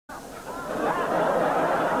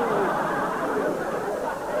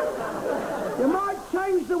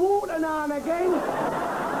now and again.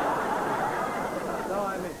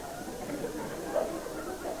 Blimey.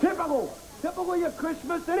 Typical your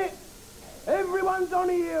Christmas, isn't it? Everyone's on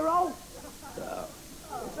a hero.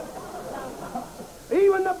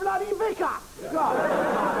 Even the bloody vicar. God,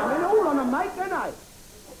 I mean, all on a make, don't they?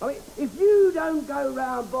 I mean, if you don't go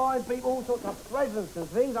round buying people all sorts of presents and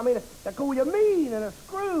things, I mean, they call you mean and a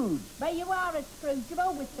Scrooge. But you are a Scrooge. You've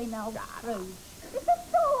always been old Scrooge. It's a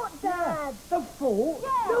thought, Dad. Yeah. The fort?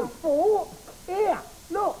 Yeah. The fort? Here,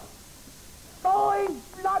 look.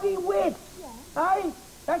 5 bloody whips. Yeah. Eh?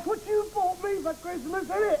 That's what you bought me for Christmas,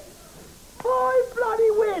 isn't it? 5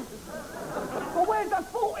 bloody whips. Well, where's the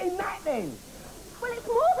thought in that, then? Well, it's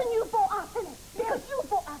more than you bought us, isn't it? Because you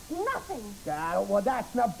bought us nothing. Yeah, well,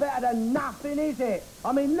 that's not better than nothing, is it?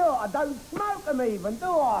 I mean, look, I don't smoke them even, do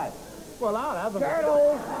I? Well, I'll have them. Get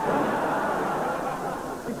off.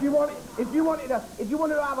 If you wanted to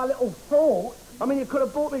have a little thought, I mean, you could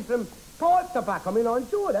have bought me some pipe tobacco. I mean, I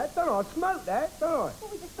enjoy that, don't I? I smoke that, don't I? Well,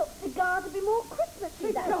 we just thought cigars would be more Christmassy.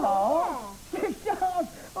 Cigars? Yeah. Cigars?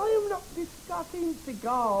 I am not discussing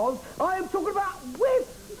cigars. I am talking about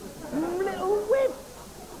whiffs. Little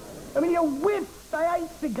whiffs. I mean, your whiffs, they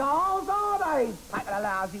ain't cigars, are they? Pack of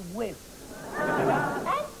lousy whiffs.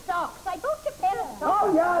 And socks. They bought you a pair of socks.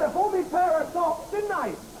 Oh, yeah, they bought me a pair of socks, didn't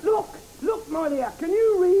they? Look, my dear, can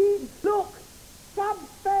you read? Look,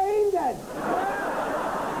 substandard.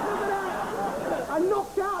 Look at that. A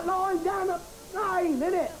knocked out line down the lane,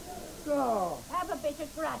 isn't it? Oh. Have a bit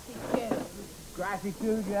of gratitude.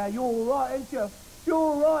 Gratitude, yeah, you're all right, ain't you? You're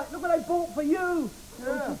all right. Look what they bought for you.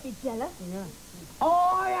 Yeah. Would you be jealous? Yeah.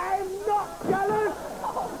 I am not jealous.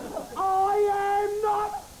 I am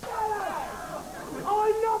not jealous.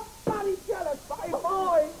 I'm not bloody jealous, but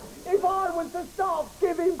if I was to start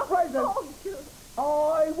giving presents,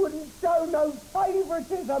 I wouldn't show no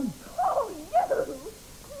favouritism. Oh, you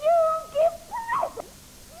give presents.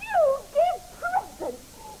 You give presents.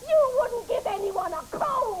 You wouldn't give anyone a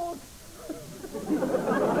cold.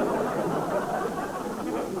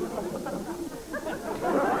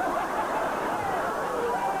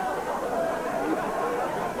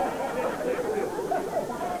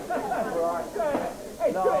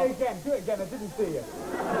 Hey, no. Do it again, I didn't see you.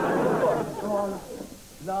 Go on,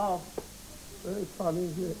 laugh. Very funny,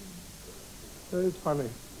 isn't it? Very funny.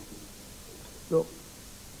 Look,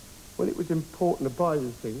 when it was important to buy you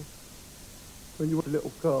things, when you were a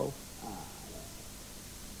little girl,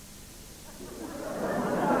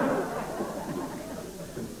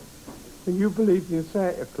 and you believed in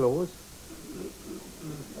Santa Claus,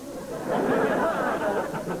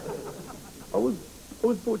 I was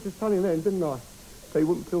brought to Sunny then, didn't I? So you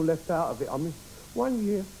wouldn't feel left out of it. I mean, one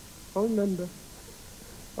year, I remember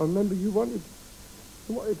you wanted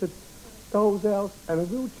a doll's house and a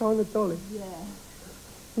real china dolly. Yeah.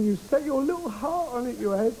 And you set your little heart on it,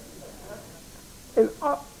 you had. And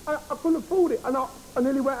I couldn't afford it. And I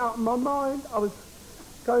nearly went out of my mind. I was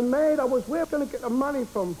going mad. Where was I going to get the money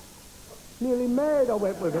from? Nearly mad I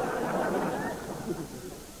went with it.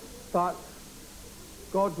 But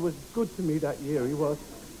God was good to me that year, he was.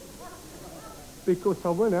 Because I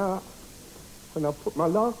went out and I put my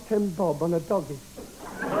last 10 bob on a doggy.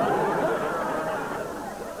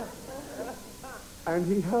 And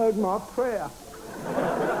he heard my prayer.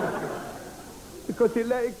 Because he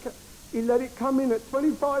let it come in at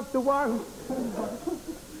 25 to 1.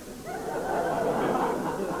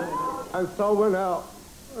 And so I went out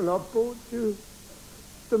and I bought you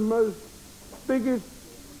the biggest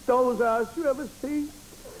doll's house you ever see,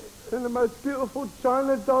 and the most beautiful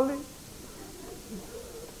china dolly.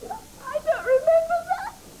 I don't remember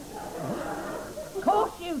that. Of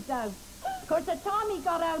course you don't. Because the time he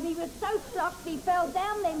got home, he was so soft he fell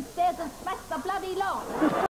down them stairs and smashed the bloody lot.